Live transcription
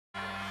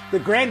The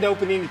grand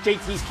opening at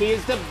JT's Kia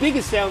is the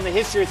biggest sale in the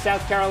history of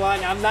South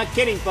Carolina. I'm not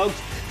kidding, folks.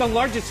 The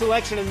largest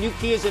selection of new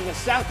Kias in the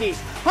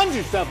Southeast.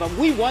 Hundreds of them.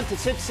 We want to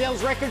set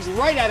sales records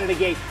right out of the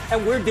gate.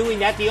 And we're doing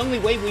that the only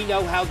way we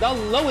know how. The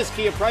lowest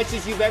Kia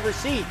prices you've ever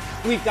seen.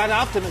 We've got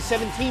Optima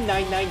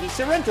 $17,990.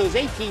 Sorento's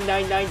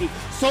 $18,990.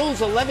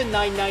 Soul's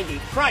 $11,990.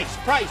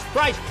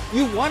 Price.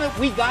 You want it?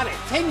 We got it.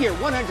 10-year,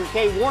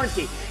 100K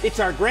warranty. It's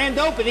our grand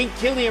opening.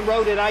 Killian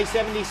Road at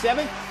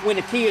I-77. When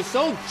a Kia is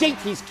sold,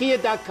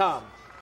 jtskia.com.